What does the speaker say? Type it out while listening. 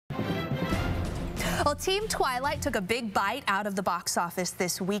Well, Team Twilight took a big bite out of the box office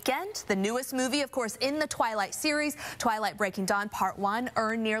this weekend. The newest movie, of course, in the Twilight series, Twilight Breaking Dawn Part 1,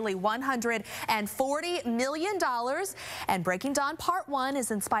 earned nearly $140 million. And Breaking Dawn Part 1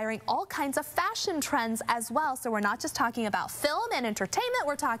 is inspiring all kinds of fashion trends as well. So we're not just talking about film and entertainment,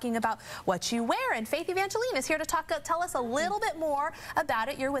 we're talking about what you wear. And Faith Evangeline is here to tell us a little bit more about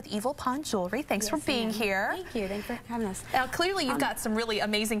it. You're with Evil Pawn Jewelry. Thanks for being here. Thank you. Thanks for having us. Now, clearly you've got some really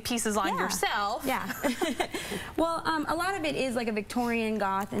amazing pieces on yourself. Yeah. Well, a lot of it is like a Victorian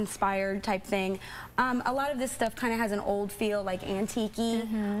goth inspired type thing. A lot of this stuff kind of has an old feel, like antique-y.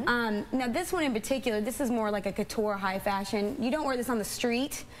 Now this one in particular, this is more like a couture high fashion. You don't wear this on the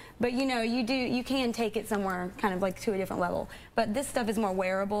street, but you know, you can take it somewhere kind of like to a different level. But this stuff is more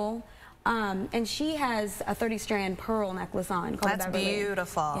wearable. And she has a 30-strand pearl necklace on. That's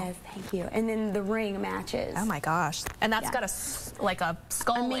beautiful. Yes, thank you. And then the ring matches. Oh my gosh. And that's got a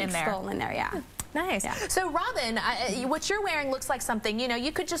skull in there. Skull in there, yeah. Nice. Yeah. So Robin, what you're wearing looks like something, you know,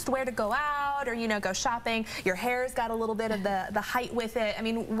 you could just wear to go out or, you know, go shopping. Your hair's got a little bit of the height with it. I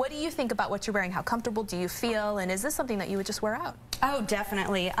mean, what do you think about what you're wearing? How comfortable do you feel? And is this something that you would just wear out? Oh,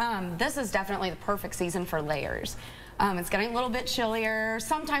 definitely. This is definitely the perfect season for layers. It's getting a little bit chillier.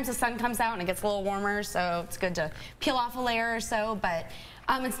 Sometimes the sun comes out and it gets a little warmer, so it's good to peel off a layer or so, but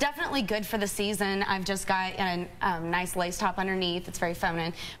it's definitely good for the season. I've just got a nice lace top underneath. It's very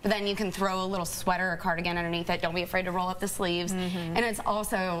feminine, but then you can throw a little sweater or cardigan underneath it. Don't be afraid to roll up the sleeves. And it's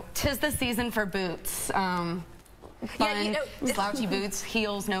also, 'tis the season for boots. Fun, you know, slouchy boots,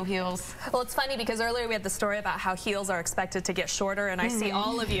 heels, no heels. Well, it's funny because earlier we had the story about how heels are expected to get shorter, and I see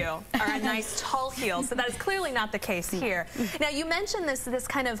all of you are in nice tall heels, so that is clearly not the case here. Now, you mentioned this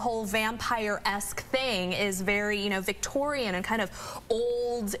kind of whole vampire-esque thing is very, you know, Victorian and kind of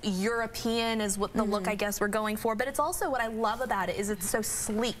old European is what the look I guess we're going for, but it's also what I love about it is it's so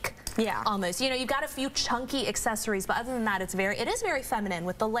sleek. Yeah. Almost. You know, you've got a few chunky accessories, but other than that, it is very feminine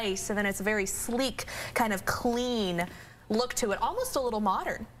with the lace, and then it's a very sleek, kind of clean look to it, almost a little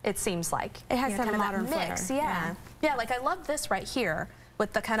modern, it seems like. It has kind of modern mix, flair. Yeah, like I love this right here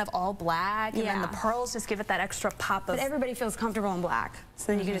with the kind of all black, and then the pearls just give it that extra pop of... But everybody feels comfortable in black, so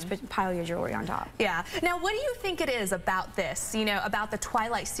then you can just pile your jewelry on top. Yeah. Now, what do you think it is about this, you know, about the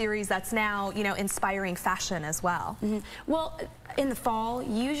Twilight series that's now, you know, inspiring fashion as well? Well, in the fall,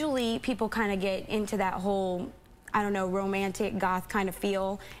 usually people kind of get into that whole, I don't know, romantic goth kind of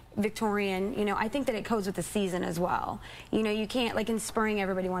feel. Victorian, you know, I think that it goes with the season as well. You know, you can't, like in spring,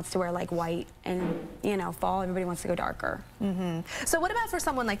 everybody wants to wear like white, and, you know, fall, everybody wants to go darker. So what about for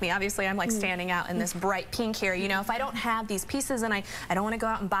someone like me? Obviously, I'm like standing out in this bright pink here. You know, if I don't have these pieces and I don't want to go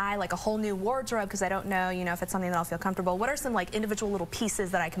out and buy like a whole new wardrobe because I don't know, you know, if it's something that I'll feel comfortable, what are some like individual little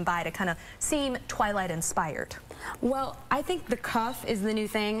pieces that I can buy to kind of seem Twilight inspired? Well, I think the cuff is the new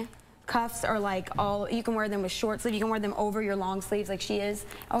thing. Cuffs are like you can wear them with short sleeve, you can wear them over your long sleeves like she is.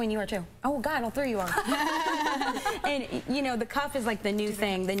 Oh, and you are too. Oh God, all three of you are. And you know, the cuff is like the new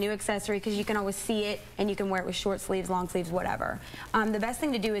thing, the new accessory, because you can always see it and you can wear it with short sleeves, long sleeves, whatever. The best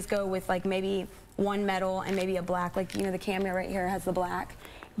thing to do is go with like maybe one metal and maybe a black, like you know the camera right here has the black.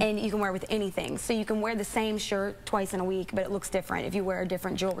 And you can wear it with anything. So you can wear the same shirt twice in a week, but it looks different if you wear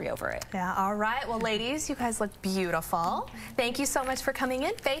different jewelry over it. Yeah, all right. Well, ladies, you guys look beautiful. Thank you so much for coming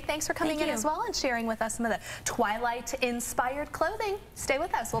in. Faith, thanks for coming in as well and sharing with us some of the Twilight-inspired clothing. Stay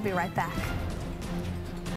with us. We'll be right back.